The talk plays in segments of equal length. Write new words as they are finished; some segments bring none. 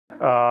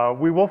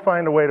We will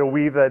find a way to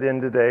weave that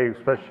in today,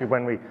 especially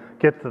when we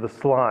get to the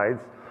slides.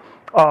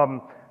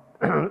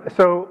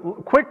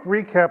 So, quick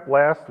recap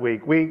last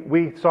week.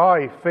 We saw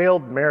a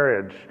failed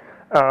marriage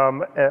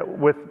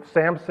with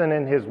Samson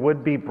and his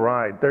would-be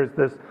bride. There's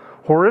this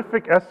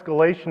horrific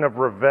escalation of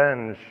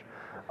revenge,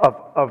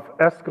 of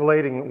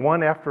escalating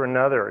one after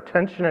another.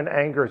 Tension and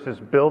anger is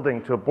just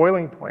building to a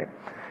boiling point.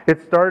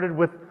 It started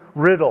with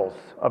riddles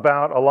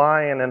about a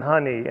lion and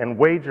honey and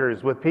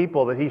wagers with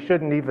people that he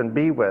shouldn't even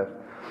be with.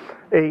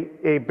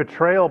 A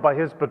betrayal by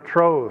his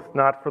betrothed,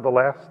 not for the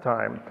last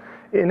time.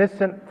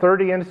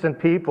 30 innocent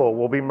people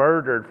will be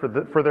murdered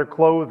for their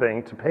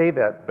clothing to pay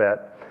that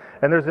bet.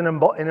 And there's an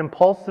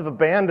impulsive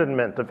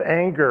abandonment of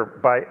anger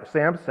by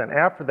Samson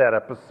after that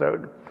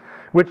episode,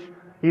 which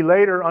he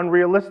later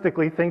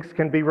unrealistically thinks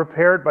can be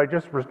repaired by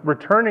just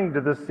returning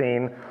to the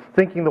scene,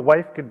 thinking the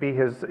wife could be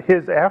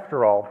his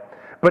after all.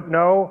 But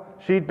no,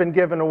 she'd been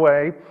given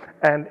away,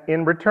 and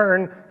in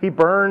return, he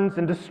burns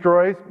and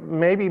destroys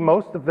maybe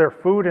most of their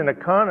food and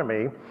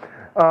economy,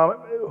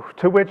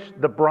 to which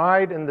the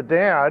bride and the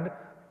dad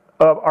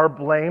are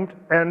blamed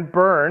and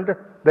burned.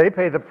 They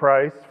pay the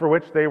price for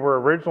which they were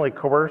originally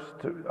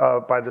coerced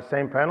by the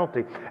same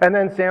penalty. And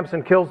then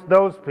Samson kills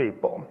those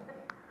people.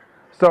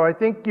 So I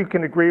think you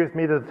can agree with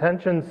me that the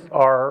tensions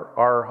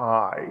are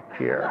high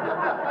here,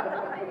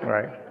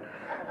 right?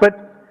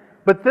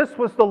 But this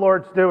was the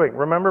Lord's doing.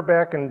 Remember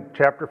back in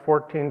chapter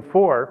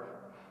 14:4,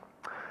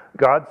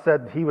 God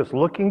said he was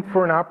looking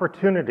for an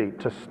opportunity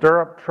to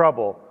stir up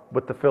trouble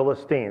with the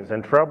Philistines,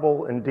 and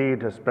trouble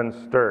indeed has been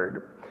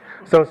stirred.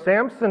 So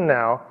Samson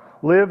now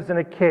lives in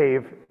a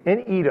cave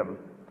in Edom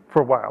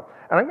for a while.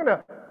 And I'm going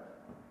to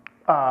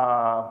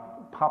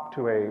pop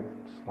to a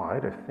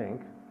slide, I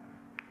think.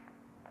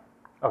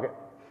 Okay.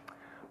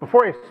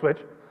 Before I switch,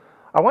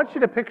 I want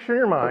you to picture in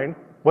your mind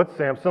what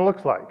Samson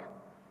looks like.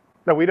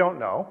 Now, we don't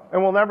know,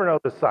 and we'll never know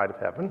this side of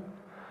heaven.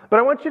 But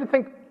I want you to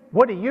think,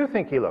 what do you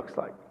think he looks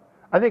like?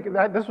 I think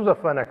this was a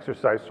fun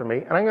exercise for me,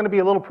 and I'm going to be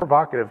a little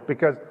provocative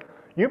because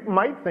you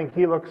might think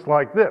he looks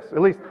like this.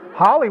 At least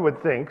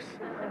Hollywood thinks.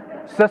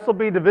 Cecil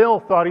B. DeVille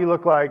thought he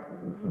looked like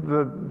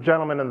the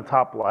gentleman in the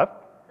top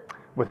left,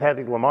 with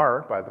Hedy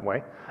Lamarr, by the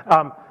way.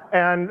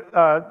 And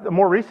a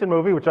more recent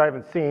movie, which I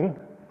haven't seen,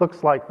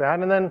 looks like that.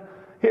 And then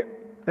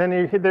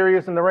there he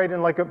is in the right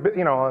in like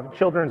a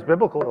children's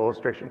biblical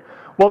illustration.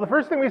 Well, the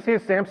first thing we see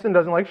is Samson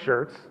doesn't like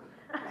shirts.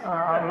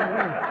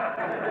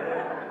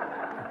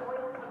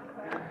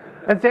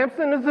 And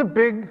Samson is a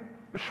big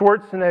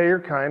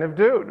Schwarzenegger kind of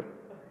dude.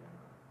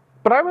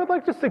 But I would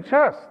like to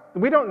suggest,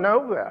 we don't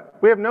know that.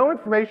 We have no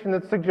information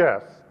that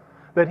suggests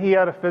that he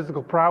had a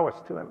physical prowess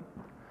to him.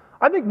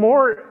 I think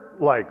more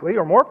likely,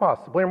 or more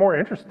possibly, or more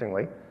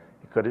interestingly,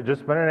 he could have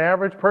just been an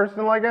average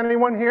person like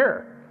anyone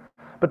here.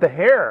 But the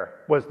hair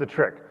was the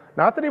trick.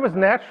 Not that he was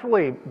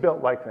naturally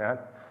built like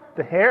that,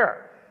 the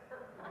hair,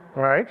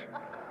 right?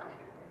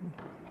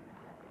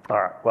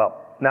 All right,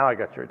 well, now I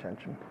got your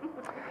attention.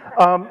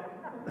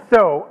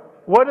 So,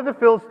 what do the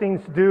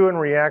Philistines do in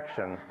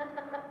reaction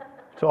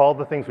to all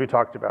the things we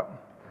talked about?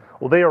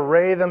 Well, they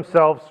array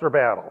themselves for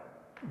battle.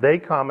 They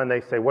come and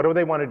they say, what do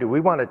they want to do? We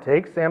want to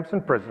take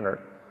Samson prisoner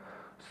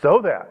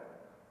so that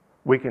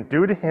we can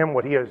do to him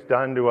what he has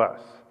done to us.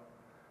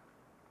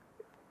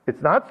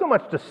 It's not so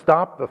much to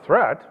stop the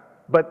threat,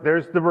 but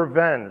there's the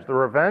revenge. The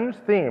revenge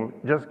theme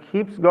just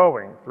keeps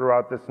going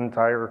throughout this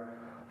entire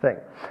thing.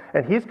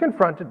 And he's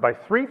confronted by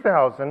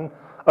 3,000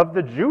 of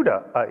the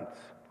Judahites.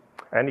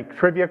 Any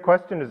trivia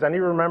question? Does any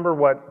remember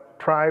what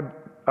tribe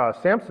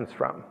Samson's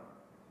from?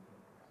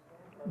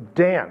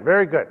 Dan.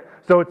 Very good.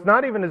 So it's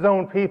not even his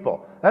own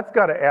people. That's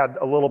got to add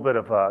a little bit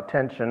of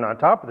tension on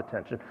top of the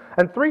tension.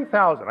 And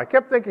 3,000. I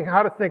kept thinking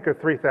how to think of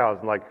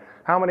 3,000. Like,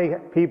 how many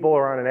people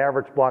are on an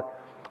average block?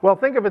 Well,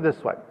 think of it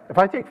this way. If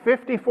I take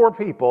 54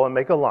 people and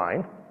make a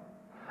line,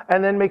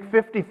 and then make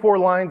 54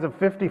 lines of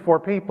 54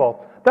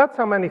 people, that's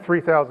how many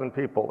 3,000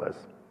 people is.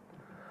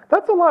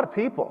 That's a lot of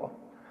people.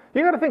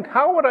 You got to think,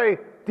 how would I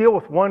deal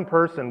with one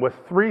person with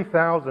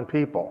 3,000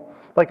 people?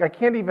 Like, I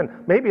can't even,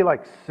 maybe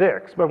like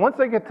 6, but once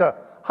I get to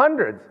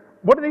hundreds,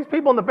 what are these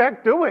people in the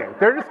back doing?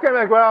 They're just kind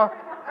of like, well,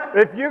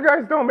 if you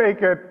guys don't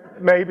make it,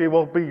 maybe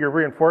we'll be your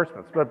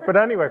reinforcements. But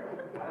anyway.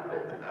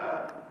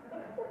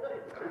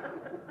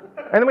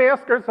 And then we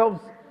ask ourselves,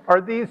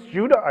 are these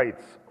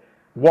Judahites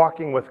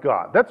walking with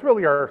God? That's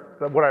really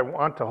what I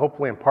want to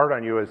hopefully impart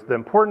on you is the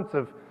importance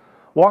of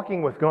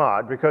walking with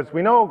God, because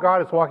we know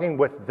God is walking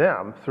with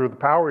them through the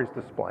power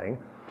he's displaying.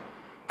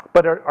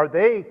 But are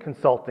they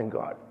consulting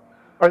God?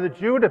 Are the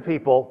Judah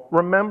people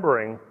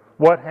remembering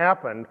what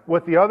happened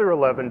with the other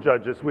 11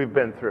 judges we've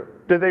been through?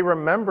 Do they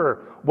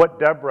remember what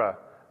Deborah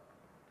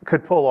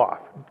could pull off?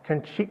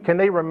 Can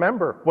they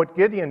remember what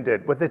Gideon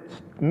did with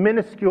its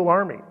minuscule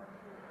army?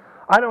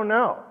 I don't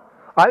know.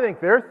 I think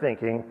they're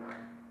thinking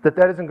that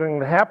isn't going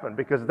to happen,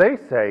 because they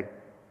say,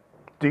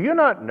 do you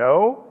not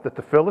know that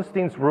the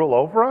Philistines rule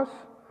over us?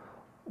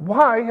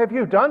 Why have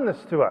you done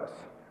this to us?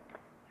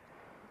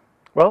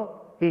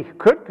 Well, he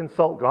could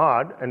consult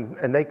God,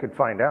 and they could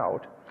find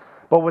out.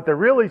 But what they're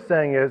really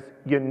saying is,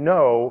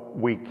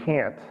 we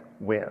can't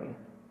win.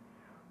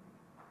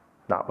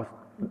 Not with,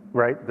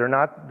 right?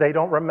 They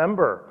don't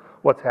remember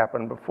what's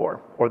happened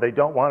before, or they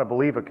don't want to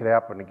believe it could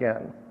happen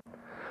again.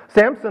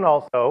 Samson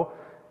also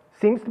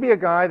seems to be a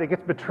guy that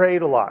gets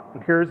betrayed a lot.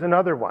 And here's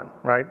another one,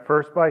 right?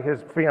 First by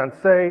his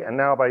fiancée, and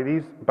now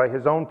by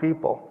his own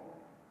people.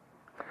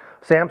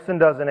 Samson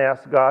doesn't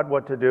ask God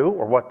what to do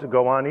or what to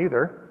go on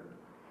either,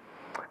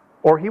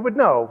 or he would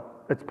know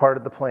it's part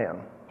of the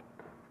plan.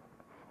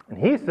 And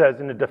he says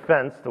in a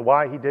defense to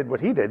why he did what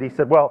he did, he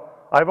said, well,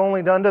 I've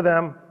only done to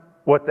them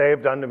what they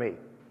have done to me.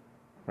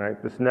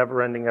 Right? This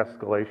never-ending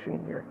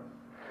escalation here.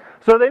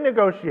 So they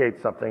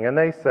negotiate something, and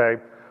they say,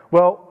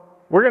 well,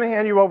 we're going to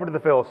hand you over to the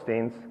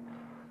Philistines,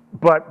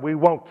 but we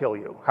won't kill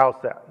you. How's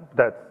that?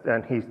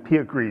 And he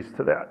agrees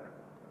to that.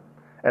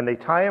 And they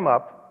tie him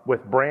up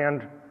with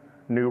brand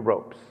new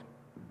ropes.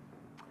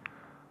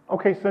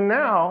 Okay, so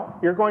now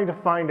you're going to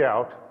find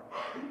out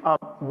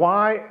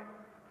why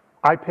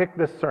I picked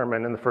this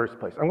sermon in the first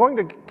place. I'm going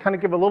to kind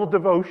of give a little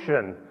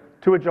devotion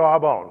to a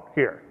jawbone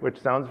here, which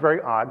sounds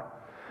very odd.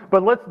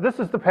 But this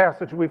is the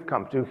passage we've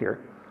come to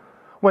here.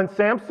 When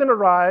Samson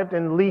arrived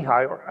in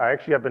Lehi, or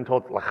actually I've been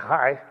told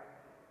Lehi,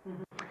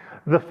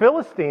 the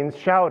Philistines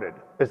shouted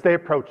as they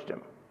approached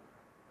him.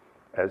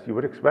 As you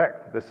would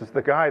expect, this is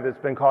the guy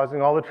that's been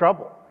causing all the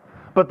trouble.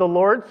 But the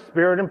Lord's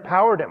Spirit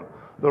empowered him.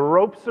 The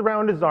ropes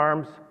around his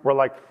arms were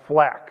like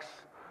flax,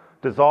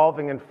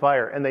 dissolving in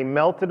fire, and they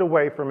melted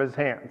away from his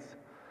hands.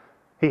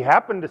 He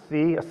happened to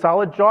see a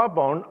solid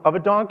jawbone of a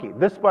donkey.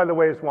 This, by the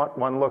way, is what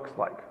one looks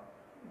like,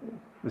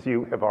 as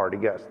you have already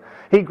guessed.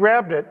 He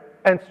grabbed it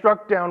and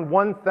struck down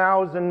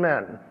 1,000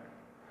 men.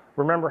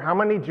 Remember, how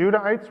many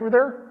Judahites were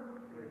there?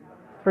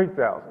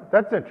 3,000.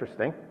 That's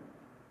interesting.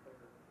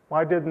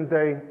 Why didn't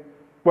they?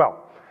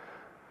 Well,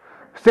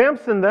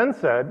 Samson then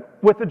said,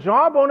 with the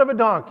jawbone of a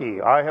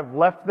donkey, I have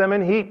left them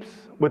in heaps.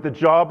 With the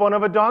jawbone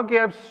of a donkey,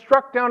 I've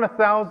struck down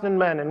 1,000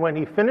 men. And when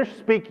he finished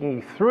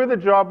speaking, he threw the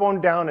jawbone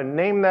down and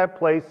named that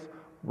place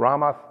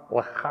Ramath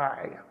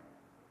Lehi.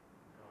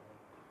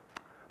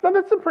 Now,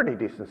 that's a pretty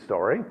decent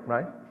story,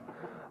 right?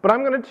 But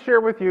I'm going to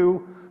share with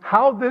you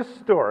how this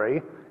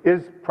story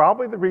is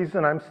probably the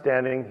reason I'm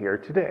standing here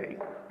today,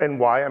 and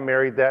why I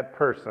married that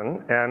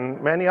person,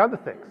 and many other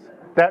things.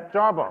 That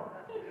jawbone.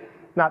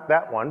 Not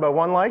that one, but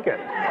one like it.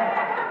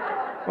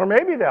 Or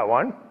maybe that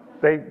one.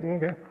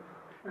 Okay.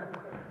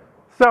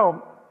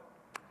 So,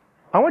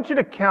 I want you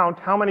to count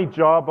how many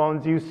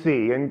jawbones you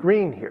see in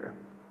green here.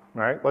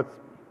 All right,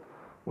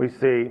 we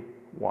see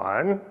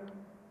 1,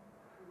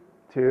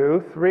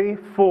 2, 3,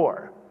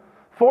 4.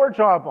 4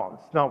 jawbones,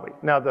 don't we?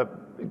 Now,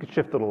 you could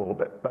shift it a little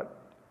bit,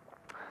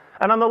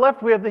 and on the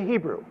left we have the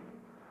Hebrew.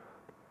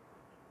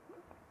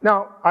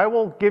 Now, I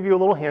will give you a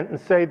little hint and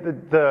say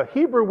that the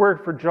Hebrew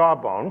word for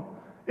jawbone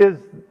is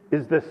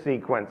this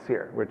sequence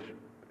here, which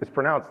is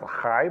pronounced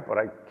Lachai, but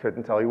I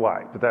couldn't tell you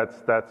why. But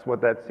that's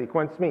what that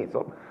sequence means,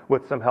 so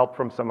with some help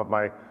from some of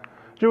my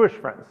Jewish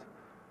friends.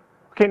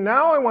 Okay,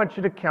 now I want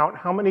you to count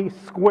how many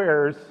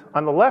squares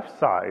on the left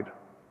side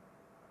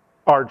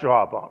are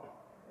jawbone.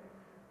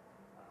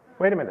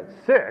 Wait a minute,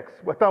 6?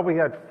 I thought we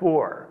had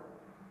 4.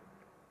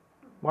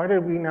 Why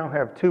did we now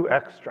have 2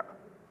 extra?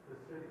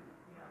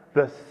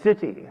 The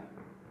city.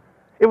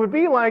 It would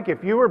be like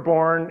if you were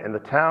born in the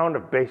town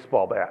of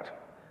Baseball Bat.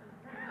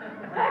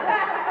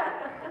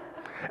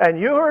 And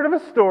you heard of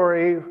a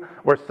story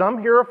where some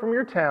hero from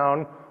your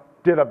town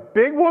did a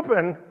big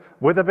whooping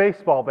with a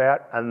baseball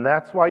bat, and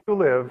that's why you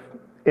live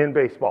in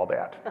Baseball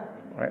Bat.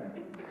 Right?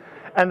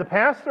 And the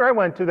pastor I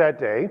went to that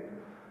day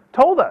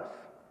told us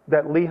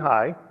that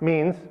Lehi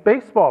means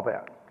baseball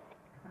bat.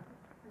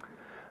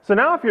 So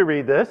now if you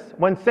read this,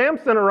 when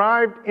Samson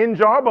arrived in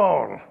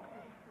Jawbone,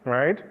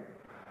 right?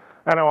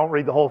 And I won't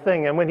read the whole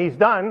thing. And when he's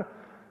done,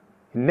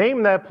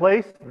 name that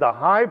place the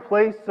high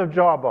place of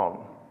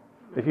Jawbone.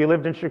 If you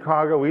lived in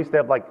Chicago, we used to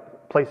have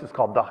like places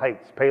called the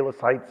Heights, Palos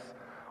Heights,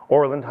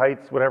 Orland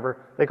Heights, whatever.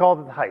 They called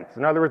it the Heights.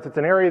 In other words, it's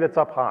an area that's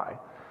up high.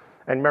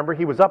 And remember,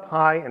 he was up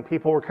high and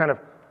people were kind of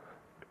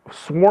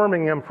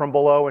swarming him from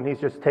below, and he's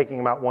just taking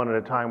them out one at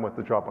a time with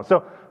the jawbone.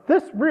 So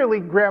this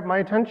really grabbed my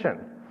attention.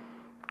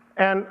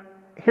 And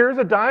here's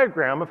a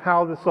diagram of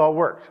how this all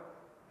worked.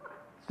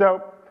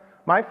 So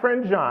my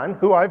friend John,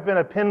 who I've been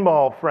a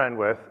pinball friend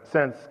with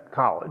since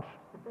college,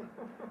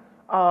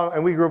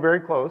 and we grew very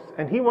close,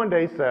 and he one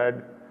day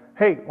said,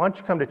 hey, why don't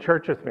you come to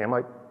church with me? I'm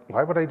like,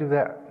 why would I do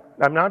that?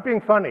 I'm not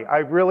being funny. I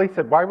really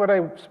said, why would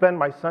I spend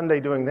my Sunday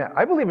doing that?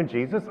 I believe in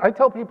Jesus. I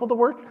tell people to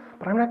work,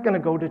 but I'm not going to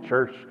go to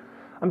church.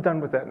 I'm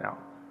done with that now.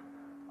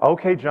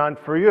 Okay, John,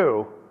 for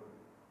you,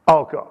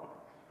 I'll go.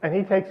 And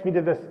he takes me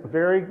to this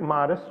very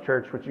modest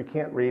church, which you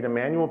can't read,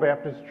 Emmanuel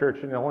Baptist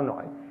Church in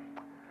Illinois.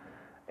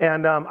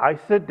 And I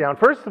sit down.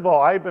 First of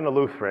all, I've been a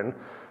Lutheran,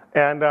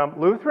 and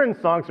Lutheran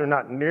songs are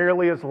not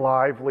nearly as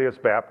lively as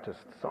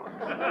Baptist songs.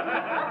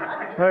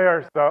 They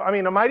are so, I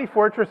mean, A Mighty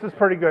Fortress is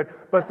pretty good,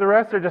 but the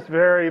rest are just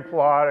very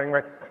plodding,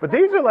 right? But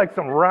these are like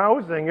some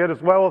rousing it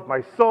as well with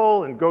my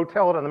soul and go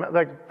tell it on the,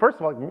 like, first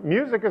of all,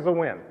 music is a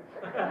win.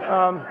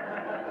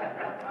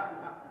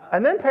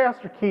 And then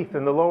Pastor Keith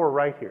in the lower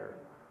right here.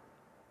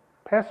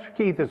 Pastor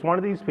Keith is one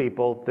of these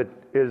people that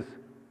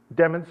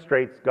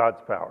demonstrates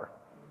God's power.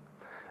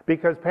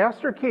 Because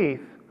Pastor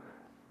Keith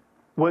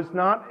was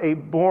not a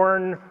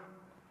born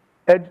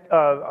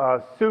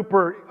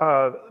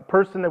super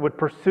person that would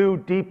pursue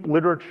deep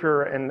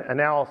literature and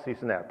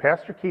analyses in that.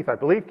 Pastor Keith, I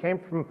believe, came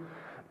from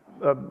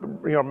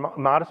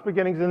modest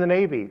beginnings in the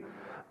Navy.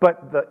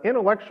 But the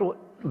intellectual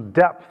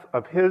depth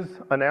of his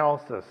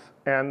analysis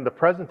and the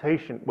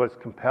presentation was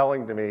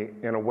compelling to me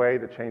in a way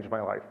that changed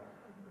my life.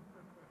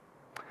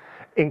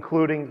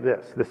 Including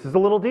this. This is a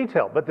little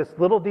detail, but this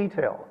little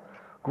detail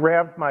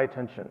grabbed my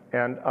attention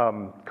and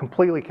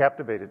completely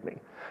captivated me.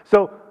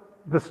 So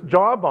this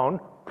jawbone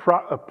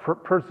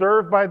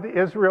preserved by the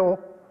Israel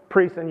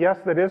priest, and yes,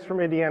 that is from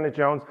Indiana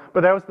Jones,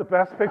 but that was the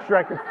best picture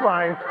I could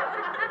find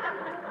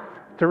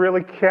to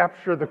really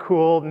capture the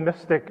cool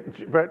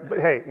mystic, but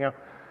hey,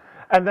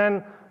 And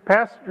then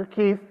Pastor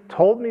Keith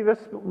told me this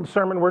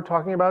sermon we're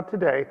talking about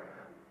today,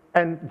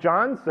 and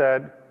John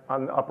said,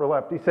 on the upper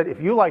left, he said,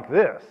 if you like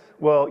this,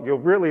 well, you'll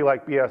really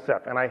like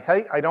BSF. And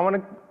I don't want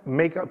to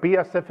make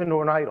BSF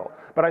into an idol,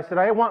 but I said,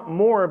 I want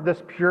more of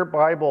this pure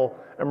Bible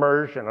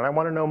immersion, and I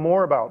want to know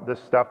more about this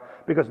stuff,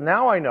 because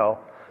now I know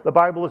the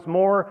Bible is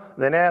more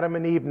than Adam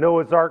and Eve,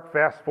 Noah's Ark,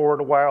 fast forward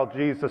a while,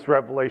 Jesus,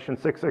 Revelation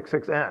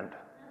 666, end.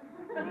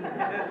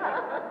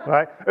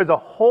 Right? There's a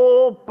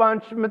whole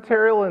bunch of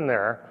material in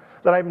there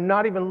that I've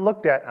not even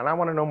looked at, and I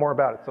want to know more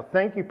about it. So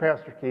thank you,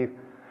 Pastor Keith.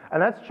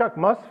 And that's Chuck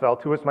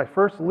Musfelt, who was my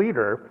first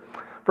leader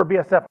for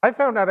BSF. I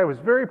found out I was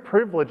very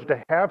privileged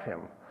to have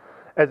him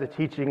as a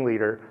teaching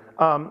leader.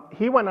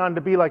 He went on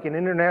to be like an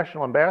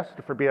international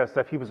ambassador for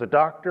BSF. He was a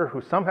doctor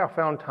who somehow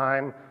found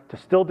time to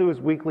still do his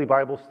weekly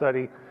Bible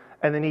study,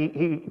 and then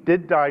he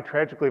did die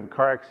tragically of a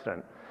car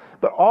accident.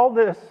 But all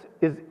this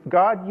is,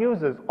 God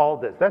uses all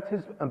this. That's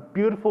his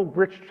beautiful,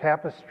 rich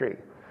tapestry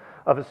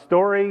of a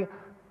story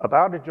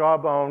about a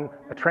jawbone,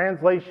 a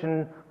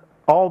translation,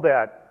 all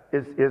that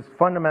is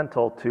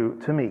fundamental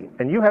to me.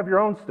 And you have your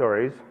own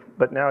stories,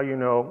 but now you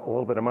know a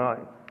little bit of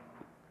mine.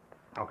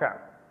 Okay.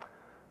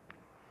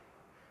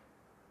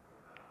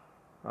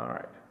 All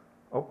right.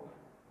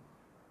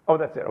 Oh,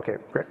 that's it. Okay,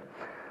 great.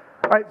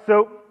 All right,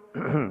 so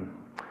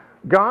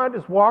God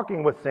is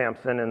walking with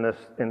Samson in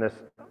this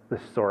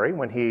story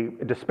when he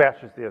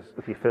dispatches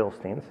the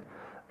Philistines,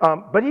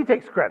 but he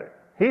takes credit.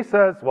 He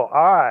says, well,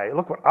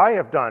 look what I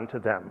have done to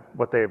them,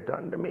 what they have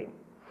done to me.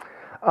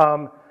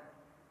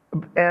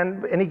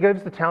 And he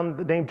gives the town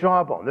the name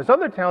Jawbone. There's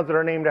other towns that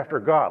are named after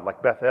God,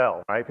 like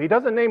Bethel, right? If he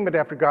doesn't name it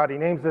after God, he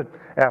names it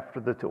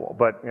after the tool.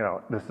 But,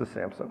 this is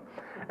Samson.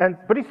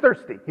 But he's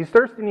thirsty. He's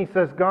thirsty, and he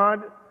says,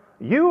 God,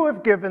 you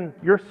have given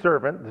your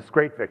servant this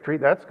great victory.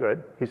 That's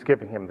good. He's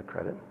giving him the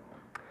credit.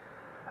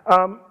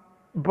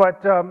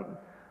 But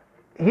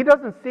he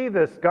doesn't see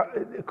this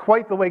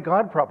quite the way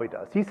God probably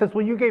does. He says,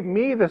 well, you gave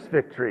me this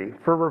victory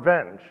for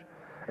revenge.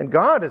 And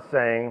God is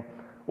saying,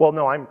 well,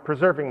 no, I'm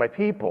preserving my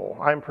people.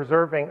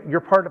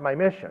 You're part of my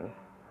mission.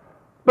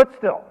 But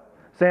still,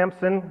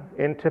 Samson,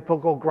 in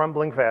typical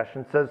grumbling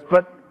fashion, says,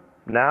 but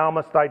now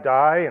must I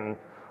die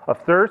of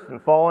thirst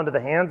and fall into the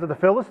hands of the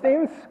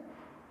Philistines?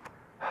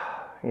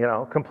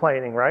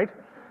 Complaining, right?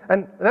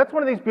 And that's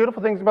one of these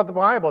beautiful things about the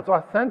Bible. It's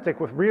authentic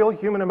with real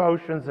human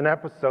emotions and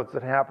episodes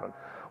that happen.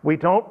 We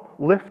don't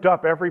lift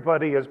up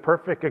everybody as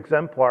perfect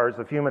exemplars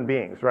of human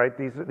beings, right?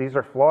 These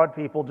are flawed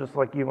people just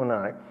like you and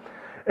I.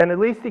 And at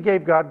least he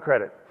gave God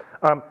credit.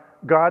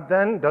 God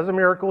then does a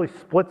miracle. He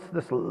splits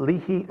this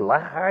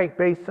Lehi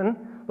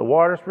basin. The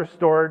water's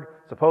restored.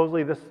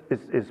 Supposedly this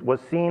was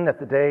seen at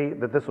the day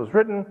that this was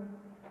written,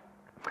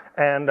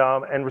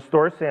 and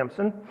restores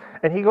Samson.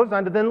 And he goes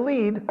on to then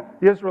lead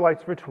the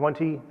Israelites for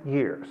 20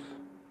 years.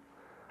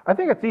 I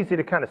think it's easy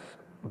to kind of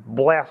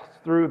blast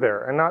through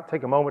there and not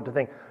take a moment to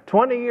think,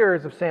 20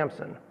 years of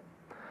Samson.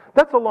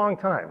 That's a long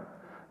time.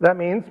 That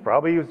means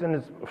probably he was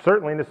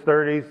certainly in his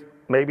 30s,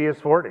 maybe his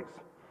 40s.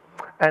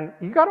 And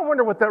you got to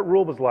wonder what that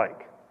rule was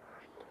like.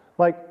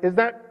 Like, is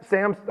that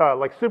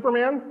like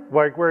Superman?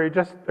 Like where he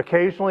just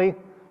occasionally,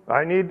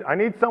 I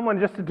need someone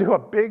just to do a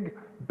big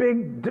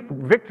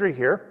victory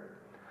here.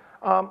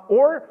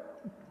 Or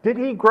did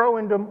he grow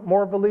into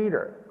more of a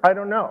leader? I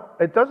don't know.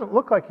 It doesn't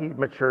look like he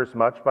matures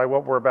much by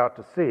what we're about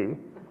to see.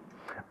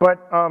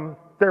 But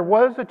there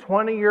was a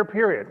 20-year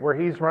period where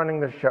he's running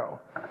the show.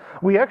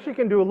 We actually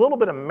can do a little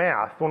bit of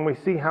math when we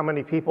see how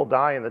many people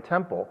die in the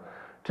temple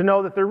to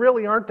know that there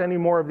really aren't any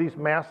more of these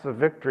massive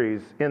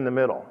victories in the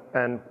middle.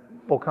 And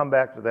we'll come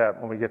back to that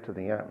when we get to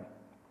the end.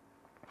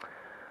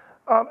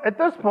 At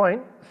this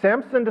point,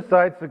 Samson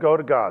decides to go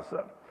to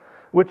Gaza,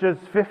 which is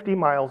 50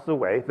 miles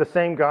away, the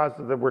same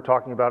Gaza that we're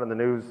talking about in the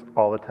news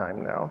all the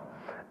time now.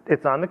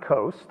 It's on the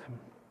coast,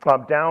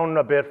 down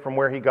a bit from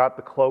where he got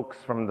the cloaks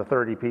from the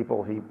 30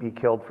 people he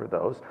killed for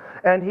those.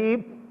 And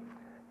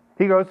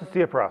he goes to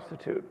see a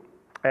prostitute.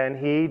 And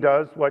he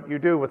does what you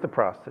do with a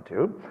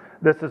prostitute.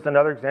 This is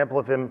another example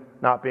of him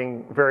not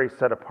being very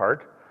set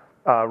apart,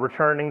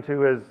 returning to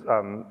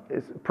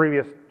his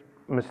previous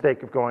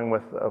mistake of going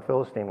with a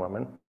Philistine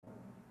woman.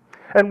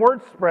 And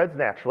word spreads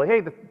naturally.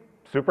 Hey,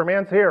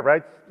 Superman's here,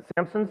 right?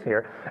 Samson's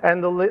here.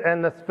 And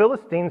the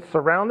Philistines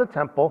surround the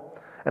temple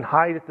and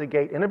hide at the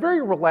gate in a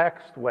very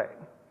relaxed way.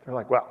 They're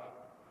like, well,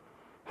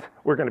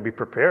 we're going to be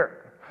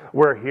prepared.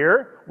 We're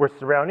here. We're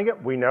surrounding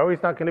it. We know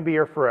he's not going to be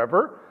here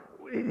forever.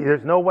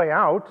 There's no way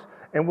out,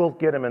 and we'll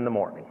get him in the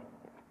morning.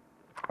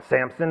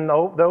 Samson,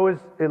 though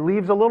it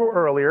leaves a little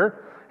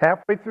earlier,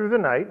 halfway through the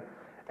night,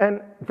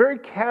 and very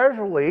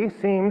casually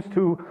seems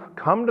to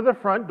come to the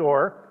front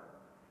door,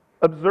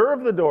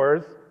 observe the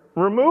doors,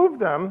 remove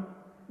them,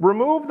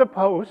 remove the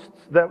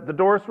posts that the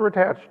doors were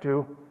attached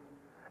to,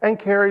 and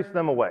carries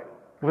them away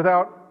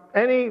without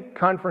any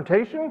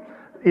confrontation.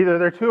 Either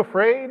they're too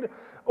afraid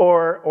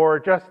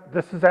or just,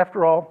 this is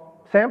after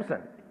all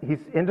Samson.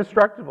 He's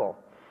indestructible.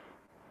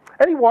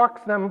 And he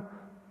walks them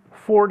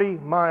 40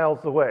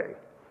 miles away.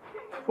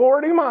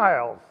 40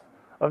 miles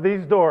of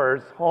these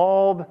doors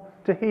hauled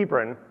to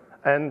Hebron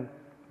and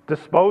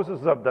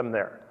disposes of them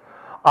there.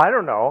 I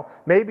don't know,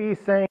 maybe he's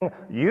saying,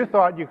 you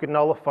thought you could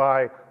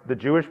nullify the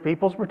Jewish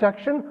people's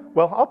protection?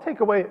 Well, I'll take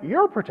away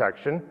your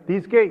protection,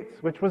 these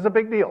gates, which was a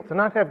big deal. To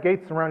not have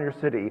gates around your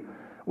city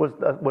was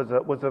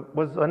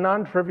a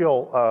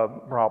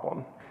non-trivial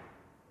problem.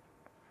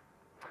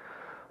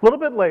 A little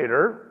bit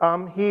later,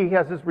 he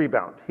has his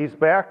rebound. He's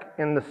back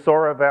in the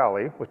Sora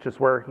Valley, which is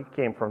where he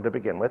came from to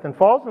begin with, and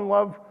falls in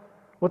love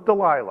with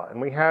Delilah. And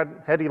we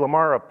had Hedy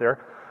Lamarr up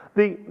there.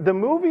 The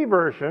movie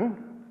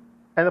version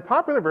and the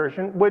popular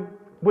version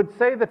would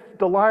say that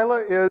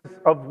Delilah is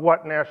of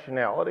what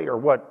nationality or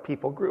what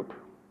people group?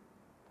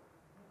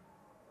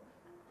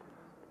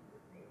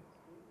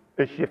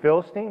 Is she a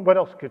Philistine? What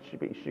else could she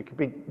be? She could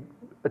be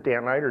a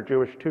Danite or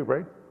Jewish too,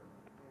 right?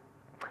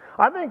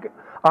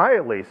 I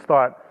at least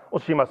thought,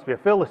 well, she must be a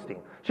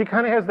Philistine. She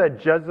kind of has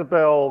that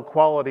Jezebel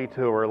quality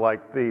to her,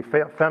 like the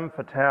femme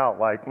fatale,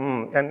 like,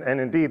 and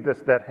indeed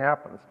that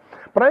happens.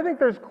 But I think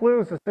there's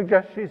clues to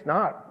suggest she's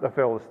not a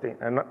Philistine.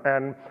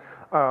 And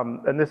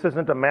this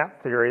isn't a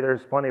Matt theory.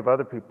 There's plenty of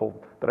other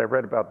people that I've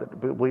read about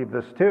that believe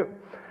this too.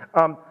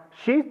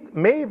 She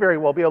may very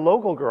well be a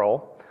local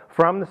girl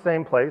from the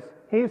same place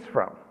he's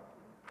from.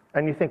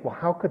 And you think, well,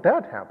 how could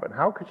that happen?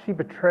 How could she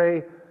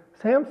betray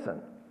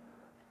Samson?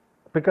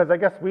 Because I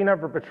guess we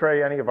never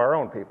betray any of our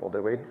own people,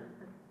 do we?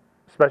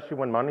 Especially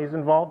when money's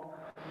involved.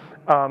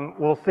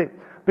 We'll see.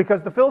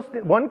 Because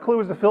one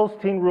clue is the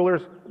Philistine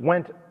rulers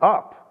went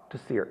up to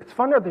see her. It's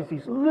fun, there's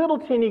these little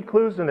teeny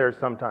clues in there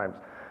sometimes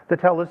to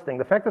tell this thing.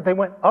 The fact that they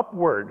went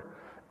upward,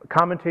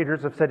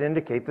 commentators have said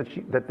indicate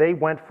that they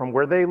went from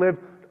where they lived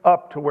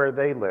up to where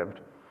they lived.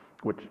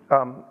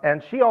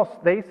 And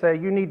they say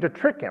you need to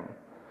trick him.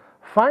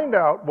 Find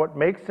out what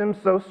makes him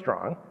so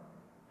strong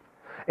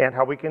and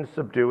how we can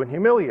subdue and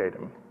humiliate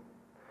him.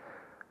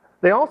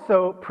 They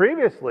also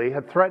previously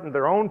had threatened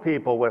their own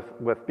people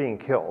with being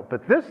killed,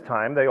 but this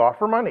time they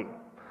offer money,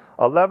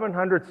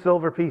 1,100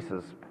 silver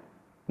pieces,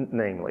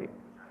 namely.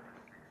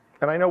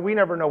 And I know we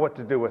never know what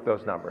to do with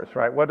those numbers,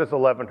 right? What is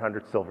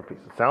 1,100 silver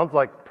pieces? Sounds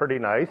like pretty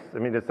nice. I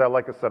mean, is that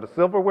like a set of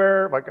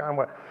silverware?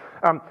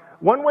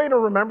 One way to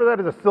remember that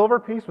is a silver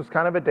piece was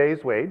kind of a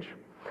day's wage,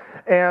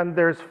 and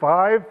there's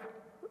 5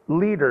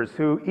 leaders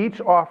who each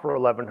offer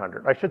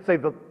 1,100. I should say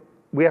that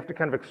we have to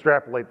kind of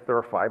extrapolate that there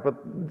are 5,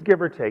 but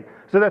give or take.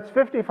 So that's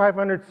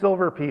 5,500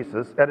 silver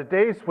pieces at a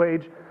day's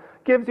wage,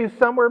 gives you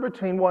somewhere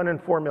between $1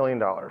 and $4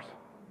 million.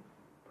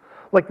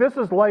 Like, this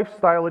is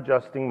lifestyle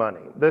adjusting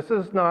money. This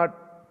is not,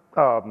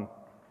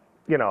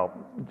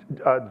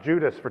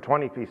 Judas for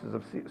 20 pieces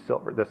of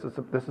silver. This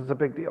is a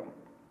big deal.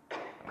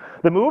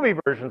 The movie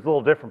version is a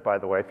little different, by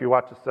the way. If you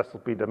watch the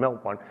Cecil B.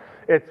 DeMille one,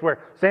 it's where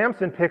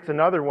Samson picks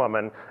another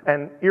woman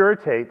and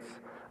irritates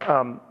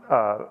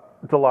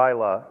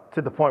Delilah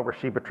to the point where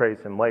she betrays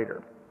him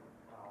later.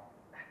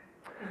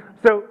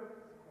 So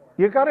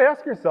you've got to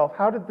ask yourself,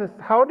 how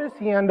does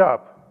he end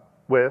up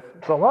with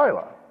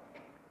Delilah?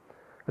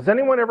 Has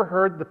anyone ever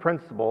heard the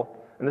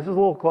principle, and this is a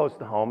little close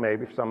to home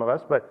maybe for some of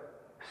us, but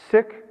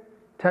sick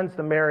tends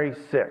to marry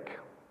sick.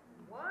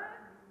 What?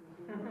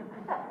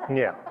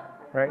 Yeah,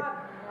 right?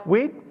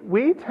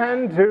 We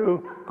tend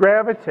to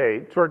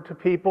gravitate toward to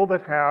people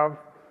that have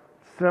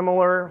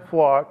similar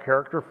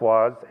character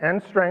flaws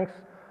and strengths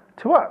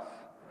to us.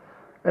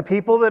 And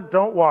people that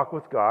don't walk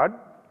with God,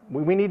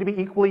 we need to be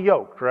equally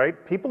yoked, right?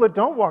 People that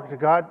don't walk to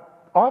God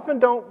often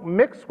don't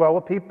mix well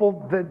with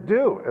people that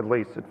do, at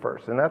least at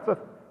first. And that's a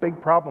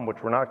big problem, which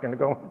we're not going to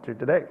go into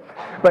today.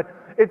 But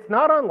it's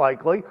not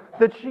unlikely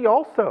that she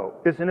also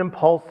is an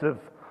impulsive,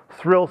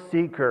 thrill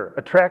seeker,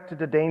 attracted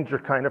to danger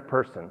kind of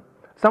person.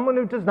 Someone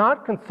who does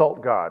not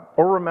consult God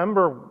or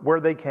remember where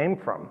they came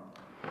from.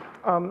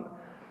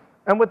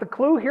 And what the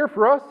clue here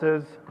for us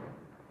is,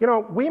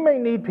 we may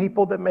need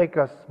people that make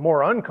us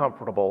more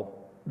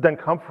uncomfortable than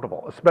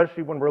comfortable,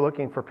 especially when we're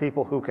looking for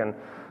people who can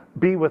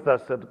be with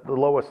us at the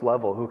lowest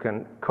level, who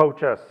can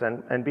coach us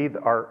and be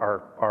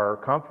our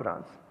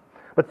confidants.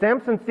 But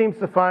Samson seems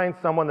to find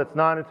someone that's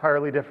not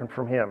entirely different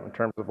from him in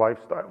terms of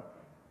lifestyle.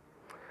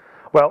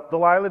 Well,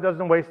 Delilah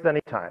doesn't waste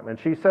any time, and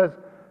she says,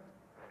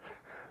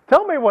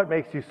 Tell me what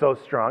makes you so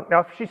strong. Now,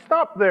 if she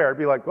stopped there, I'd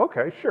be like,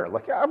 okay, sure.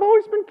 Like, I've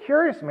always been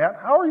curious, Matt.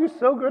 How are you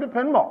so good at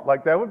pinball?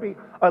 Like, that would be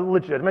a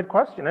legitimate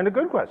question and a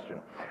good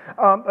question.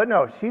 But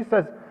no, she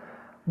says,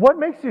 what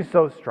makes you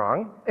so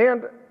strong?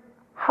 And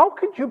how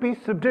could you be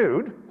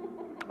subdued?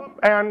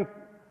 And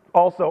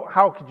also,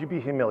 how could you be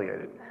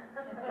humiliated?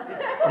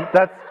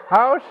 That's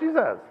how she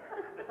says.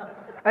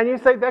 And you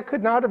say, that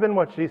could not have been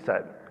what she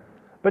said.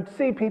 But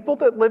see, people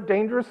that live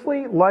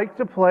dangerously like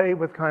to play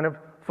with kind of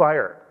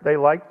fire. They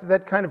like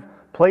that kind of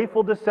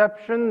playful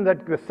deception,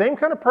 that the same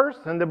kind of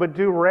person that would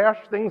do rash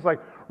things like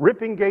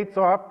ripping gates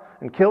off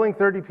and killing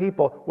 30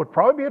 people would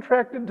probably be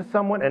attracted to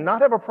someone and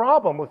not have a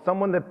problem with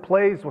someone that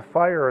plays with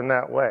fire in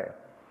that way.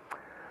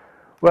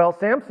 Well,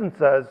 Samson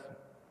says,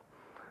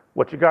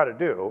 what you got to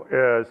do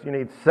is you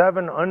need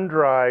 7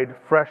 undried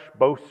fresh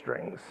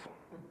bowstrings.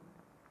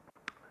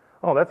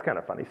 Oh, that's kind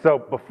of funny. So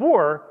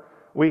before,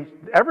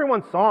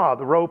 everyone saw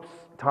the ropes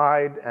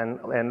tied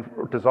and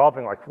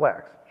dissolving like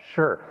flax.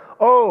 Sure.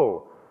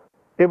 Oh,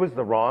 it was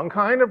the wrong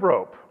kind of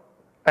rope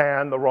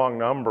and the wrong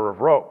number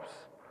of ropes.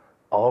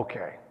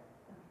 Okay,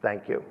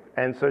 thank you.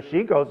 And so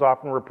she goes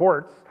off and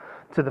reports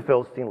to the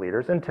Philistine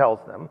leaders and tells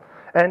them.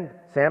 And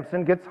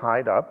Samson gets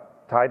tied up.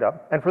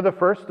 And for the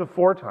first of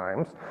 4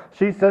 times,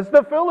 she says,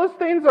 the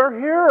Philistines are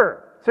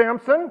here,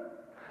 Samson.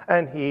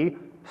 And he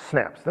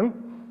snaps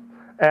them.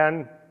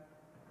 And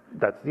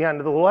that's the end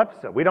of the little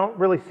episode. We don't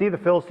really see the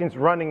Philistines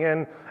running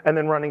in and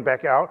then running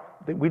back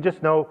out. We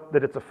just know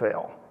that it's a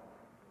fail.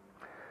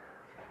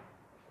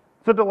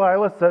 So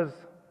Delilah says,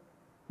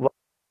 look,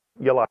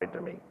 you lied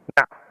to me.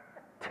 Now,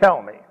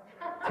 tell me,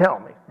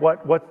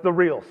 what's the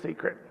real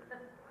secret?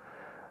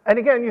 And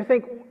again, you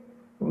think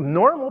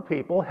normal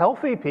people,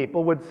 healthy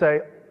people would say,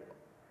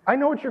 I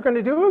know what you're going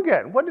to do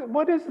again.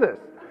 What is this?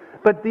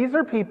 But these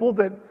are people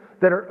that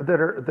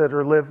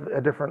live a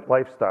different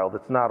lifestyle,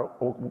 that's not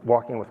a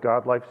walking with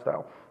God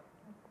lifestyle.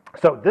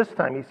 So this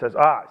time he says,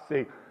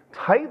 see,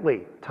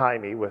 tightly tie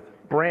me with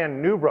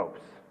brand new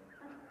ropes.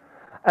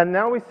 And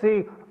now we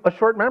see a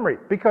short memory,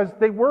 because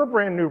they were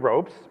brand new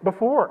ropes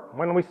before,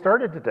 when we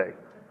started today.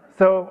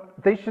 So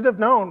they should have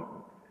known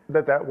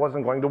that that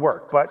wasn't going to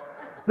work, but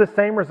the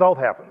same result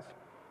happens.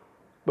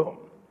 Boom.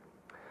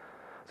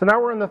 So now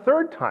we're in the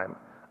 3rd time,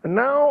 and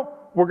now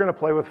we're going to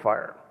play with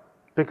fire.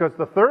 Because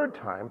the 3rd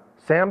time,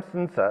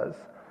 Samson says,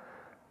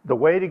 the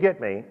way to get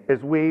me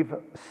is weave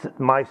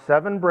my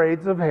 7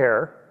 braids of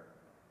hair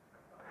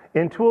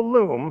into a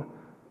loom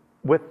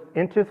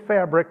into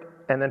fabric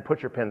and then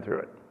put your pin through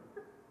it.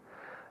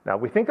 Now,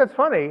 we think that's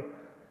funny,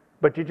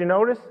 but did you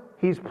notice?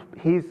 He's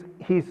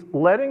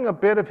letting a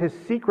bit of his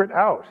secret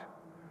out.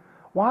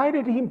 Why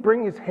did he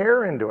bring his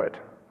hair into it?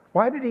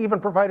 Why did he even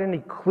provide any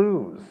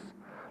clues?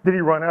 Did he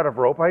run out of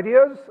rope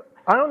ideas?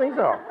 I don't think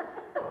so.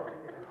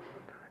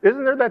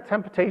 Isn't there that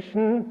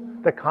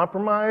temptation, that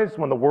compromise,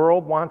 when the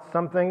world wants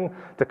something,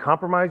 to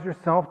compromise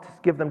yourself, to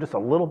give them just a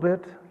little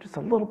bit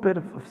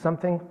of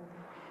something?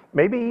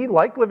 Maybe he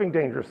liked living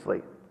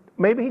dangerously.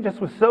 Maybe he just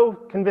was so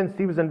convinced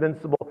he was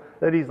invincible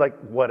that he's like,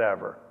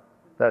 whatever,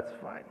 that's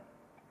fine.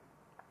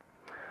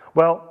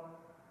 Well,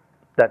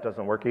 that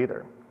doesn't work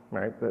either,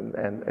 right?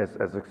 And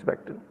as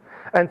expected.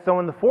 And so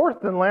in the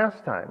 4th and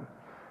last time,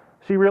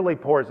 she really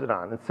pours it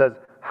on and says,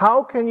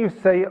 how can you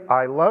say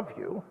I love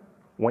you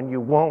when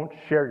you won't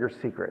share your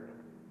secret?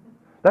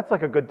 That's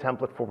like a good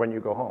template for when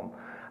you go home.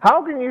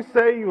 How can you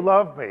say you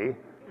love me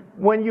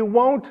when you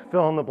won't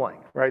fill in the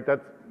blank, right?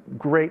 That's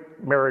great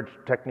marriage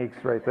techniques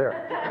right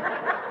there.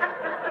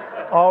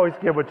 Always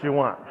get what you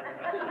want.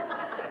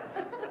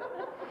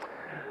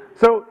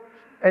 So,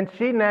 and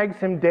she nags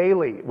him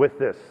daily with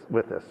this,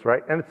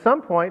 right? And at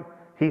some point,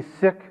 he's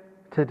sick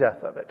to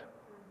death of it.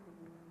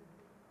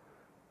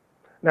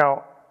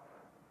 Now,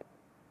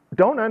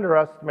 don't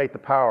underestimate the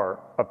power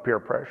of peer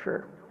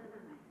pressure.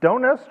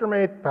 Don't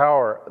estimate the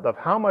power of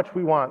how much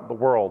we want the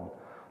world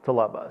to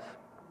love us.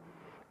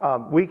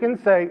 We can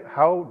say,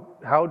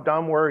 how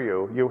dumb were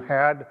you?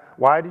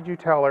 Why did you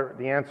tell her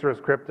the answer is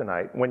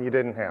kryptonite when you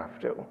didn't have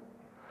to?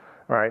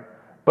 Right?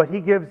 But he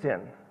gives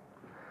in.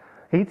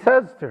 He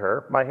says to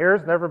her, my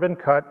hair's never been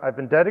cut. I've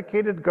been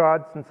dedicated to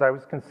God since I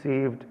was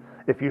conceived.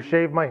 If you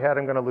shave my head,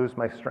 I'm going to lose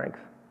my strength.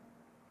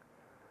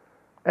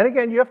 And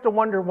again, you have to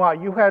wonder why.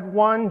 You had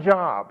one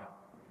job.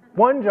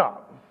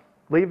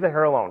 Leave the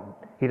hair alone.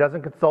 He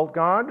doesn't consult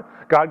God.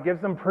 God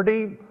gives him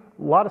a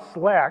lot of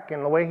slack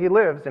in the way he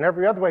lives. In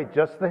every other way,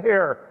 just the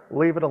hair.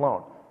 Leave it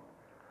alone.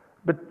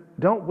 But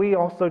don't we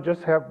also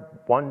just have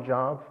one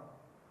job?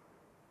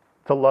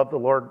 To love the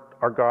Lord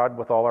our God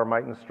with all our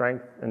might and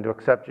strength, and to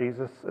accept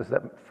Jesus as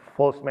that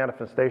fullest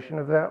manifestation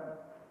of that.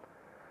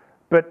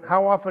 But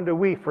how often do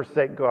we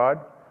forsake God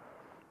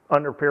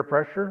under peer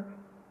pressure?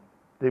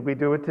 Did we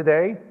do it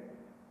today?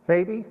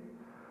 Maybe.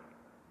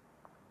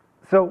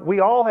 So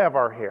we all have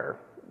our hair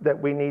that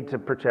we need to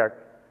protect.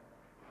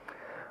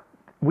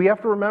 We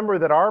have to remember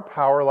that our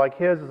power, like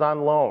his, is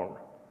on loan.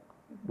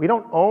 We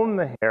don't own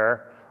the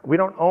hair. We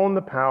don't own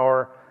the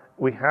power.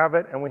 We have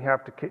it, and we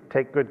have to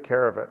take good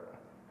care of it.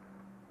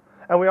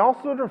 And we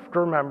also have to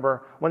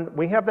remember when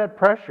we have that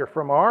pressure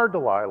from our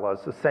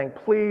Delilahs is saying,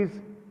 please,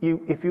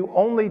 if you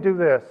only do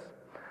this,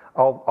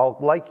 I'll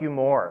like you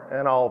more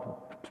and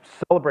I'll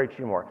celebrate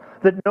you more.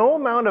 That no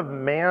amount of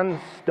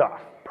man stuff,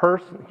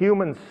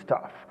 human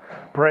stuff,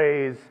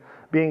 praise,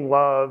 being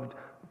loved,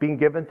 being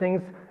given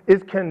things,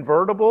 is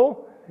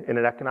convertible, in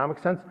an economic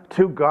sense,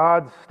 to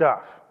God's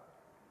stuff.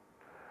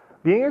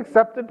 Being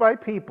accepted by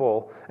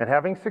people and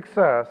having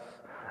success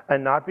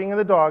and not being in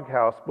the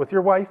doghouse with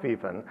your wife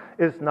even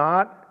is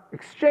not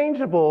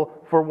exchangeable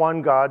for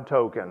one God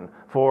token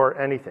for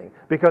anything.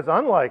 Because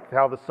unlike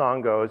how the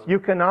song goes, you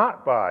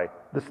cannot buy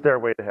the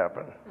stairway to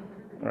heaven.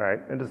 Right?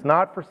 It is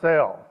not for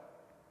sale.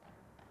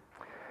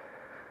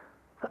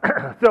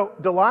 So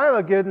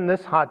Delilah getting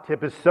this hot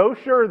tip is so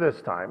sure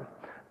this time.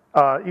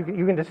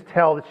 You can just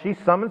tell that she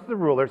summons the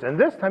rulers, and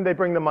this time they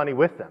bring the money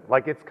with them.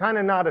 Like, it's kind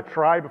of not a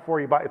try before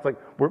you buy. It's like,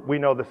 we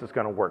know this is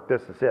going to work.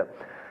 This is it.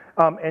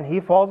 And he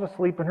falls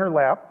asleep in her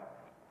lap,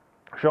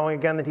 showing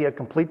again that he had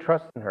complete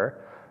trust in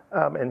her,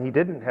 and he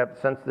didn't have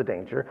sense the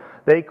danger.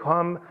 They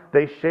come,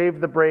 they shave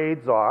the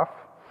braids off,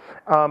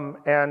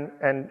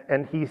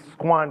 and he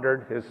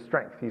squandered his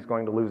strength. He's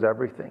going to lose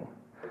everything.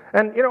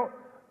 And,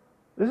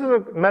 this is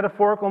a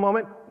metaphorical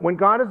moment. When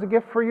God is a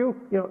gift for you,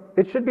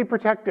 it should be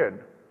protected.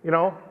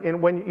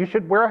 And when you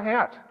should wear a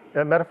hat,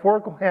 a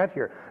metaphorical hat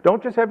here.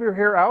 Don't just have your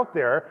hair out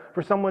there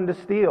for someone to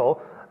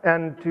steal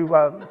and to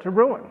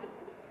ruin.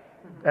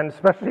 And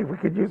especially, we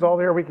could use all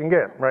the hair we can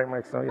get, right,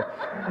 Mike? So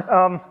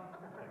yeah.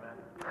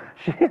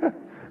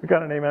 We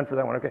got an amen for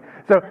that one. Okay.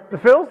 So the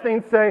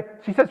Philistines say,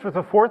 she says for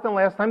the fourth and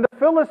last time, the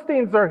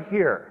Philistines are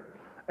here.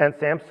 And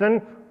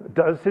Samson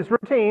does his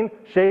routine,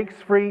 shakes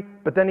free,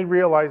 but then he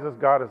realizes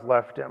God has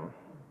left him.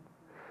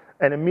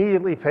 And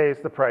immediately pays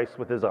the price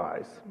with his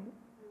eyes.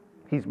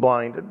 He's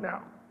blinded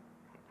now.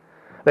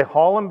 They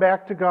haul him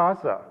back to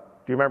Gaza.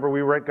 Do you remember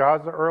we were at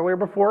Gaza earlier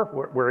before,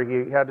 where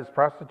he had his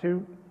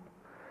prostitute?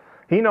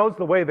 He knows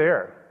the way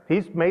there.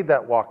 He's made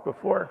that walk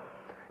before.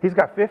 He's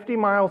got 50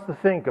 miles to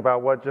think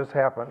about what just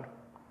happened.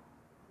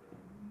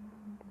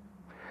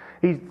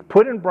 He's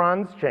put in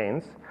bronze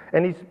chains,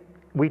 and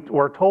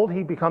we're told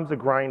he becomes a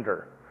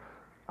grinder.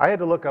 I had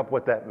to look up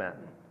what that meant.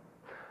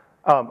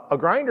 A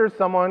grinder is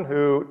someone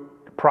who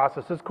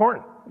processes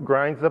corn,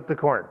 grinds up the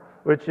corn,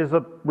 which is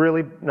a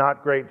really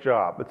not great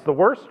job. It's the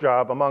worst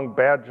job among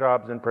bad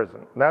jobs in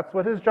prison. That's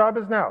what his job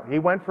is now. He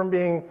went from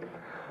being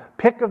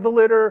pick of the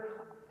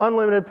litter,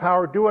 unlimited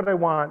power, do what I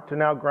want, to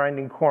now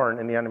grinding corn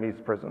in the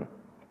enemy's prison.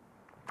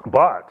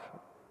 But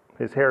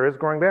his hair is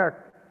growing back.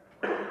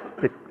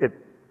 It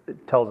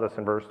tells us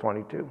in verse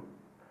 22.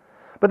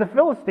 But the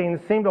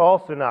Philistines seem to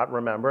also not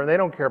remember, and they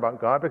don't care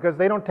about God because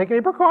they don't take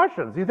any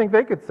precautions. You think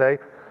they could say,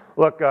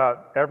 look,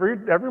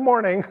 every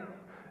morning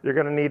you're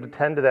going to need to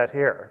tend to that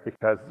hair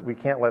because we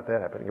can't let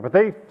that happen again. But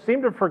they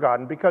seem to have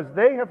forgotten because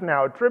they have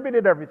now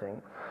attributed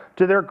everything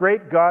to their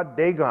great god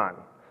Dagon,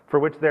 for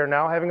which they're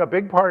now having a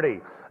big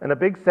party and a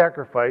big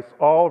sacrifice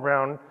all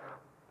around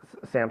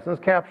Samson's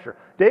capture.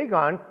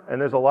 Dagon,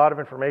 and there's a lot of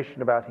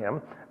information about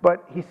him,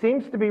 but he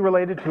seems to be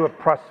related to a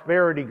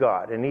prosperity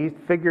god, and he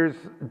figures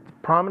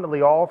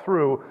prominently all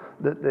through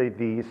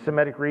the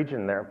Semitic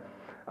region there.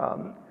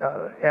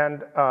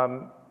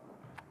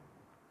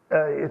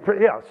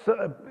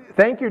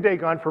 Thank you,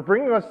 Dagon, for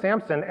bringing us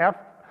Samson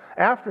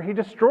after he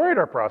destroyed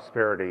our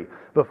prosperity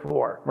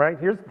before, right?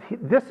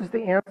 This is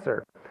the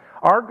answer.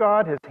 Our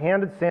God has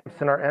handed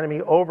Samson, our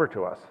enemy, over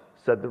to us,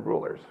 said the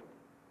rulers.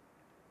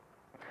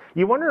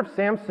 You wonder if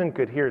Samson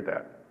could hear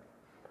that.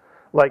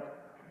 Like,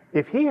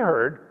 if he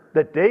heard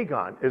that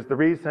Dagon is the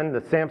reason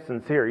that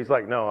Samson's here, he's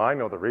like, no, I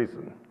know the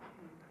reason.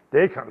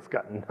 Dagon's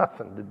got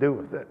nothing to do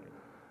with it.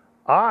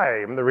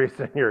 I'm the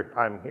reason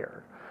I'm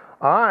here.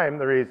 I'm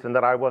the reason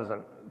that I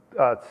wasn't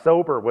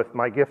sober with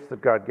my gifts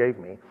that God gave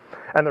me.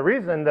 And the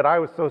reason that I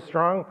was so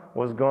strong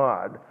was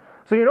God.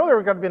 So there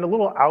would have been a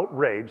little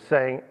outrage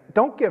saying,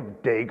 don't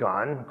give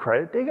Dagon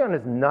credit. Dagon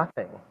is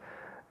nothing.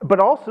 But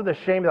also the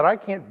shame that I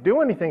can't do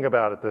anything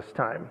about it this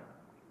time.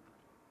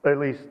 At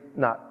least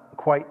not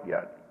quite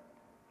yet.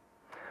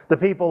 The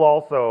people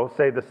also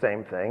say the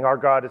same thing. Our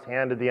God has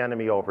handed the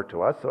enemy over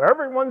to us. So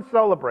everyone's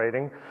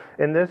celebrating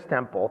in this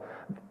temple.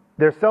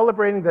 They're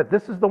celebrating that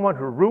this is the one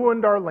who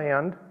ruined our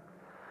land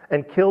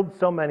and killed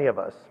so many of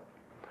us.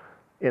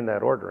 In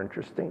that order,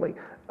 interestingly.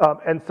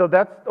 And so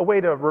that's a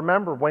way to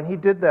remember when he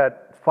did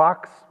that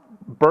fox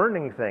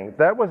burning thing,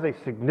 that was a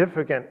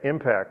significant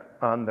impact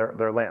on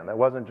their land. That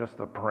wasn't just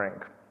a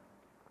prank.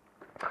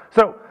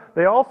 So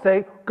they all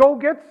say, go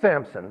get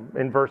Samson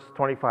in verse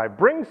 25.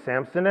 Bring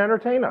Samson and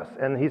entertain us.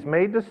 And he's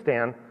made to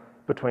stand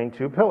between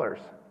two pillars.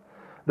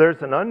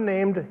 There's an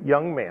unnamed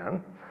young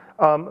man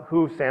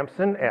who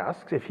Samson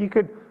asks if he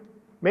could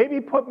maybe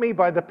put me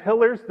by the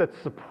pillars that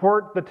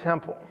support the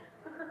temple.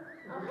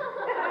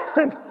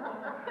 And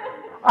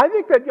I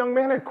think that young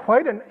man had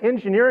quite an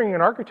engineering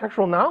and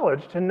architectural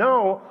knowledge to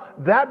know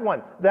that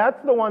one. That's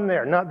the one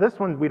there. Not this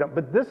one we don't,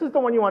 but this is the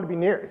one you want to be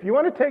near. If you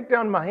want to take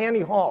down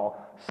Mahani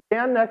Hall,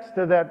 stand next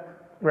to that.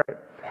 Right.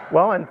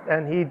 Well,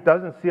 and he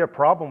doesn't see a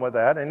problem with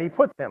that, and he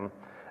puts him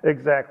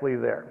exactly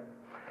there.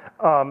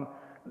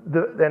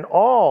 Then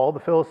all the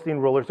Philistine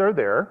rulers are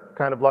there,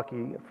 kind of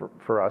lucky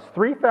for us,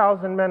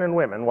 3,000 men and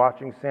women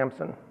watching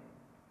Samson.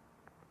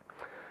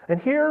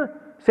 And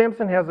here,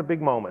 Samson has a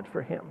big moment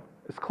for him,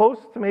 as close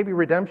to maybe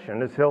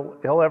redemption as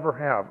he'll ever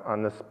have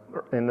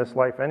in this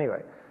life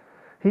anyway.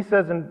 He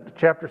says in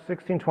chapter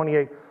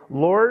 16:28,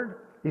 Lord,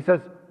 he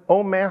says,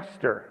 O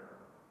Master,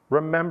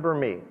 remember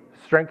me,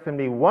 strengthen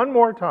me one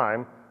more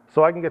time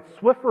so I can get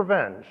swift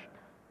revenge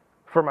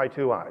for my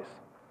 2 eyes.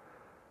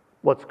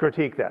 Let's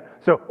critique that.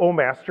 So, oh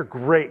Master,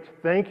 great,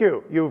 thank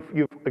you.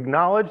 You've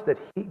acknowledged that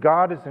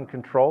God is in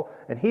control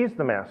and He's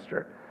the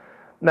Master.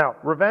 Now,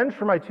 revenge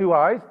for my 2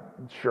 eyes,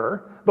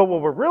 sure, but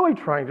what we're really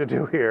trying to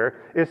do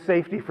here is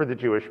safety for the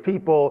Jewish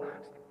people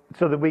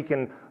so that we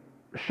can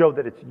show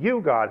that it's you,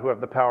 God, who have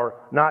the power,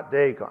 not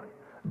Dagon.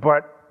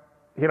 But,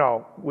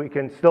 we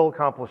can still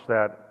accomplish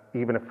that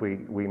even if we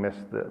miss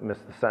the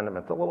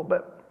sentiment a little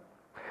bit.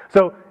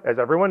 So, as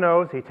everyone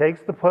knows, he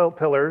takes the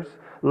pillars,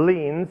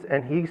 leans,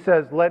 and he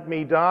says, let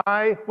me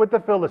die with the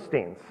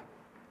Philistines.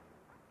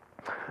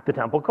 The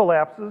temple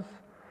collapses,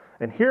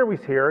 and here we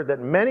hear that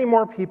many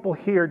more people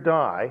here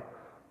die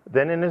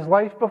than in his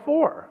life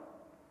before.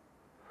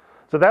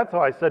 So that's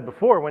how I said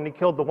before, when he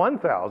killed the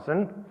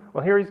 1,000,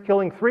 well, here he's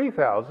killing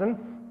 3,000.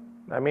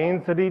 That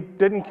means that he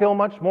didn't kill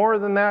much more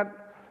than that,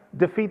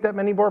 defeat that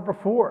many more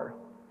before.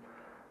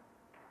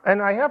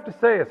 And I have to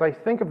say, as I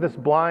think of this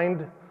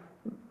blind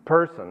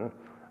person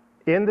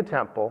in the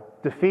temple,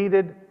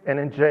 defeated and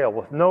in jail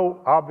with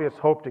no obvious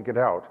hope to get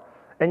out,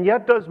 and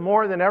yet does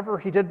more than ever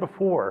he did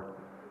before,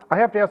 I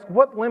have to ask,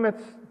 what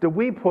limits do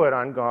we put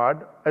on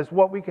God as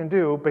what we can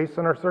do based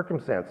on our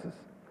circumstances?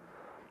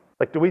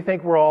 Like, do we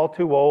think we're all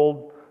too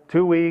old,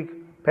 too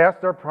weak,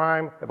 past our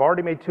prime, have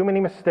already made too many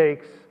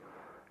mistakes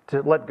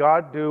to let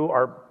God do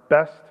our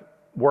best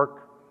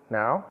work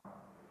now?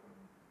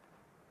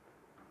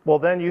 Well,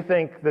 then you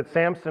think that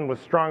Samson was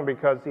strong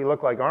because he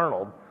looked like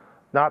Arnold,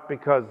 not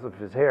because of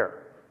his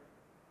hair.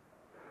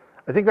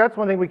 I think that's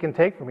one thing we can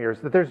take from here,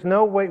 is that there's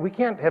no way, we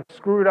can't have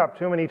screwed up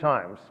too many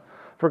times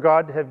for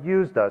God to have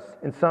used us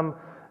in some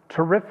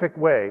terrific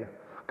way,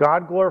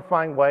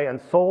 God-glorifying way and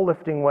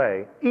soul-lifting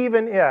way,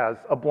 even as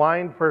a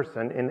blind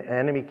person in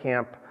enemy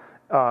camp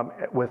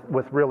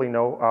with really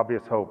no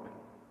obvious hope.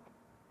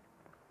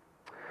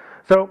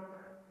 So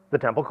the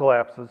temple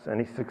collapses,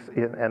 and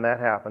that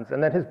happens.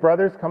 And then his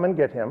brothers come and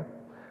get him,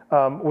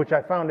 which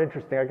I found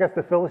interesting. I guess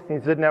the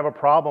Philistines didn't have a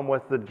problem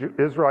with the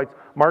Israelites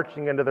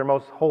marching into their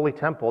most holy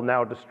temple,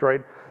 now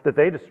destroyed, that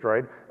they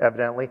destroyed,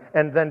 evidently,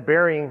 and then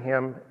burying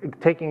him,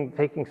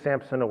 taking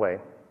Samson away.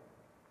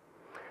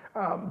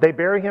 They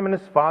bury him in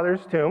his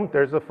father's tomb.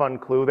 There's a fun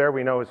clue there.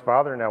 We know his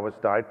father now has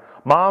died.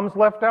 Mom's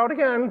left out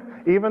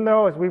again, even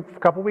though, as a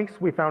couple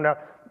weeks we found out,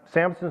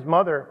 Samson's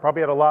mother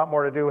probably had a lot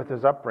more to do with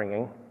his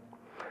upbringing.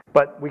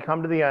 But we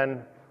come to the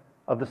end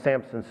of the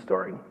Samson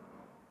story.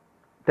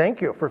 Thank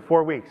you for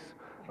 4 weeks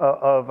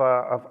of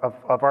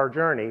our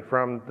journey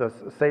from the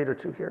Seder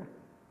to here.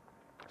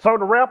 So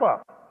to wrap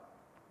up,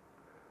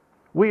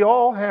 we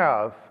all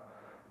have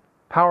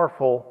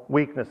powerful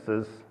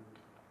weaknesses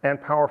and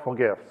powerful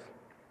gifts.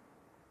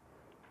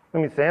 I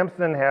mean,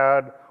 Samson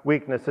had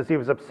weaknesses. He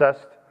was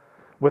obsessed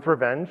with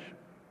revenge.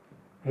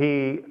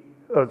 He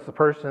was the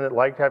person that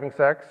liked having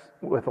sex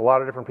with a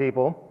lot of different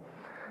people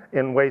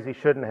in ways he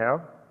shouldn't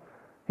have.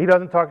 He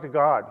doesn't talk to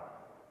God.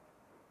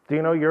 Do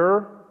you know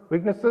your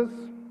weaknesses?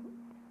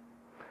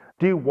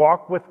 Do you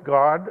walk with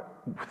God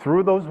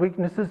through those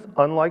weaknesses,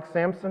 unlike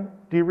Samson?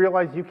 Do you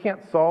realize you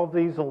can't solve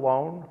these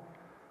alone?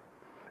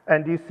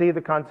 And do you see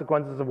the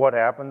consequences of what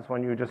happens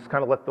when you just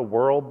kind of let the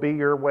world be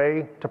your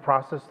way to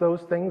process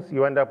those things?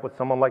 You end up with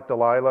someone like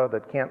Delilah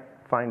that can't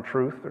find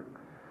truth.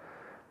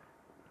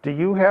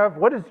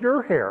 What is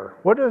your hair?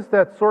 What is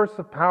that source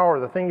of power,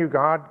 the thing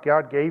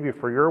God gave you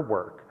for your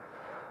work?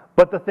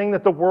 But the thing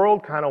that the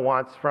world kind of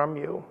wants from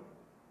you,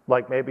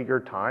 like maybe your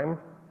time,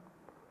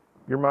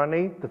 your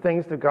money, the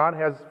things that God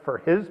has for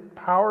His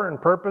power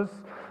and purpose,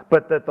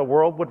 but that the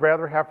world would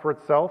rather have for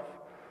itself.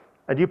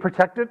 And do you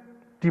protect it?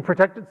 Do you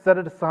protect it, set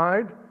it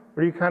aside?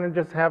 Or do you kind of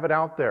just have it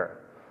out there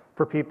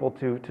for people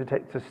to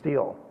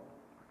steal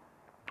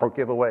or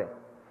give away?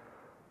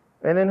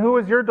 And then who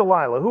is your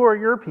Delilah? Who are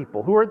your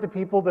people? Who are the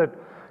people that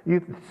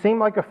you seem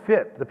like a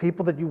fit? The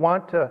people that you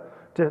want to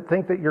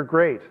think that you're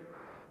great,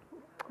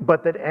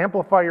 but that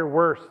amplify your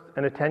worst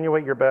and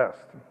attenuate your best?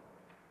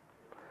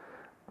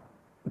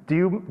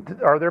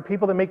 Are there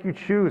people that make you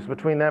choose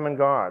between them and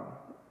God?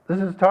 This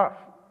is tough.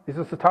 This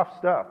is tough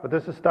stuff, but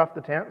this is stuff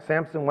that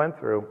Samson went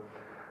through,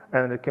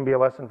 and it can be a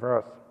lesson for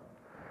us.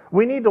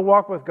 We need to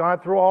walk with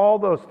God through all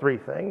those three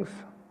things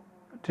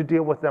to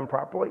deal with them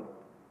properly.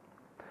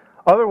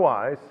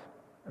 Otherwise,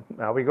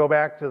 now we go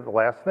back to the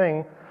last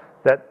thing,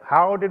 that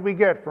how did we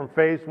get from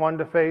phase 1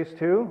 to phase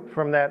 2,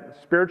 from that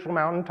spiritual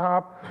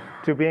mountaintop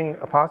to being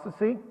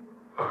apostasy?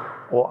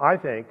 Well, I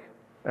think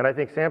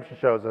Samson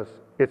shows us,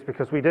 it's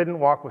because we didn't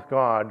walk with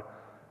God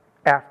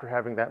after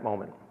having that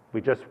moment.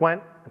 We just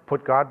went and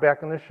put God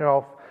back on the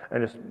shelf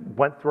and just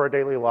went through our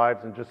daily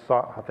lives and just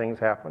saw how things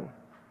happen.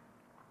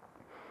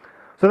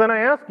 So then I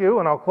ask you,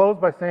 and I'll close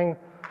by saying,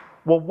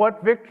 well,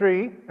 what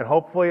victory, and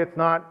hopefully it's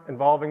not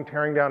involving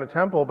tearing down a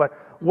temple, but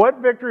what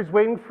victory is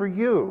waiting for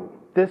you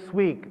this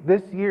week,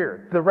 this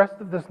year, the rest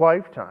of this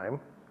lifetime,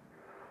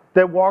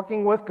 that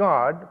walking with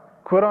God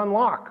could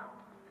unlock?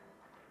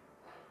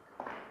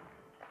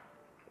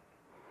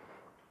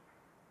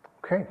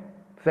 Okay,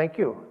 thank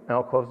you. And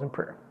I'll close in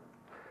prayer.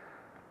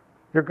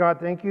 Dear God,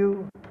 thank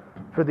you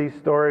for these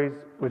stories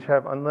which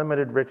have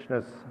unlimited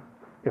richness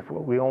if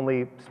we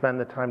only spend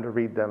the time to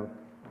read them,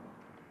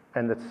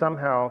 and that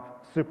somehow,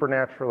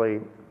 supernaturally,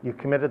 you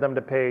committed them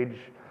to page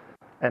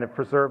and have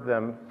preserved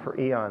them for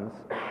eons.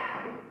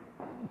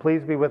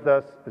 Please be with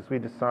us as we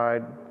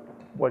decide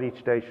what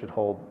each day should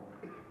hold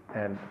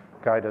and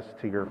guide us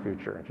to your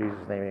future. In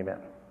Jesus' name,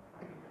 amen.